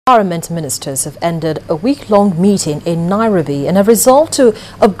Environment Ministers have ended a week-long meeting in Nairobi and have resolved to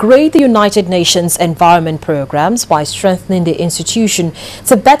upgrade the United Nations environment programs by strengthening the institution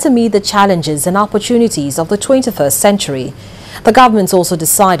to better meet the challenges and opportunities of the 21st century. The government also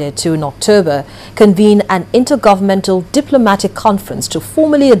decided to, in October, convene an intergovernmental diplomatic conference to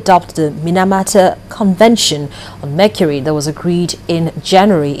formally adopt the Minamata Convention on Mercury that was agreed in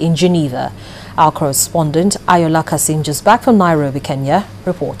January in Geneva. Our correspondent Ayola Kasim, just back from Nairobi, Kenya,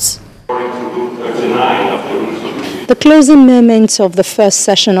 reports. The closing moments of the first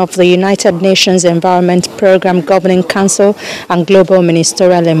session of the United Nations Environment Programme Governing Council and Global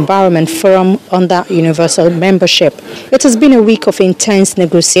Ministerial Environment Forum under universal membership. It has been a week of intense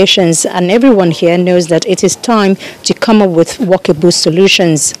negotiations, and everyone here knows that it is time to come up with workable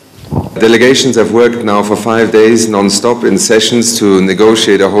solutions. Delegations have worked now for 5 days non-stop in sessions to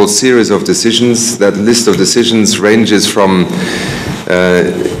negotiate a whole series of decisions. That list of decisions ranges from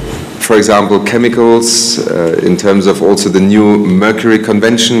for example, chemicals, in terms of also the new Mercury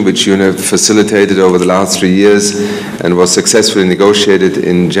Convention, which UNEP facilitated over the last 3 years and was successfully negotiated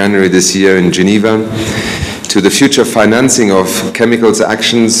in January this year in Geneva, to the future financing of chemicals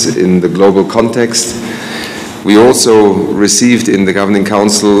actions in the global context. We also received in the Governing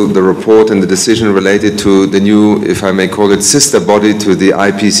Council the report and the decision related to the new, if I may call it, sister body to the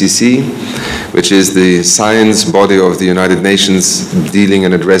IPCC, which is the science body of the United Nations dealing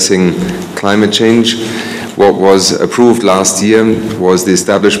and addressing climate change. What was approved last year was the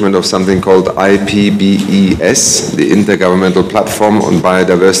establishment of something called IPBES, the Intergovernmental Platform on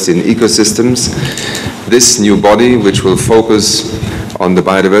Biodiversity and Ecosystems. This new body, which will focus on the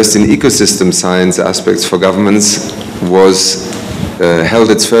biodiversity and ecosystem science aspects for governments, was held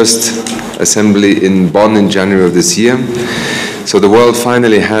its first assembly in Bonn in January of this year. So the world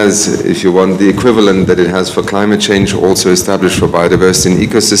finally has, if you want, the equivalent that it has for climate change also established for biodiversity and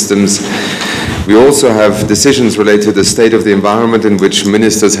ecosystems. We also have decisions related to the state of the environment in which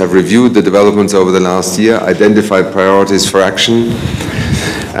ministers have reviewed the developments over the last year, identified priorities for action.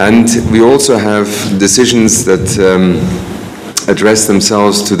 And we also have decisions that address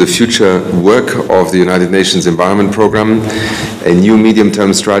themselves to the future work of the United Nations Environment Programme, a new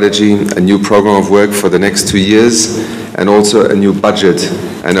medium-term strategy, a new program of work for the next 2 years, and also a new budget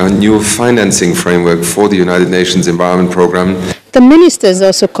and a new financing framework for the United Nations Environment Programme. The ministers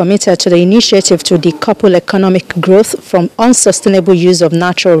also committed to the initiative to decouple economic growth from unsustainable use of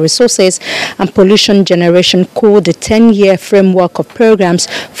natural resources and pollution generation, called the 10-year framework of programs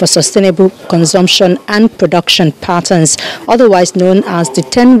for sustainable consumption and production patterns, otherwise known as the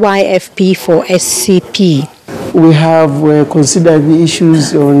 10YFP for SCP. We have considered the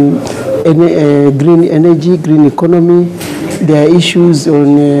issues on green energy, green economy. There are issues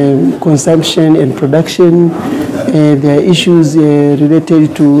on consumption and production. There are issues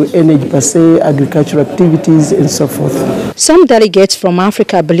related to energy per se, agricultural activities, and so forth. Some delegates from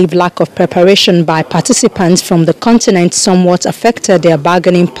Africa believe lack of preparation by participants from the continent somewhat affected their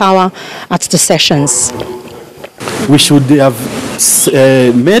bargaining power at the sessions. We should have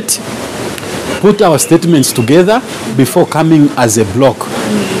met, put our statements together before coming as a block.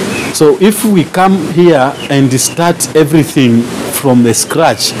 So if we come here and start everything from the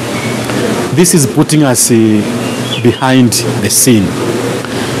scratch, this is putting us behind the scene.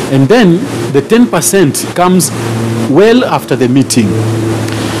 And then the 10% comes well after the meeting.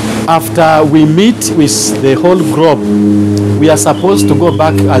 After we meet with the whole group, we are supposed to go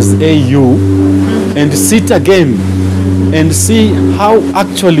back as AU and sit again and see how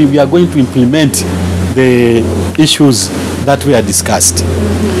actually we are going to implement the issues that we are discussed.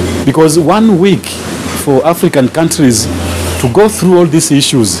 Because 1 week for African countries to go through all these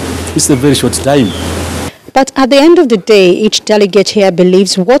issues is a very short time. But at the end of the day, each delegate here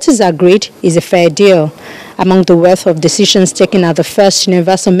believes what is agreed is a fair deal. Among the wealth of decisions taken at the first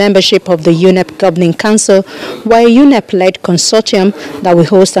universal membership of the UNEP Governing Council were a UNEP-led consortium that will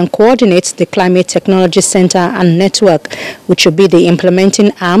host and coordinate the Climate Technology Center and Network, which will be the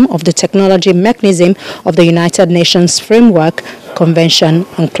implementing arm of the technology mechanism of the United Nations Framework Convention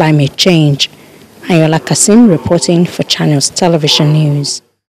on Climate Change. Ayola Kasim reporting for Channels Television News.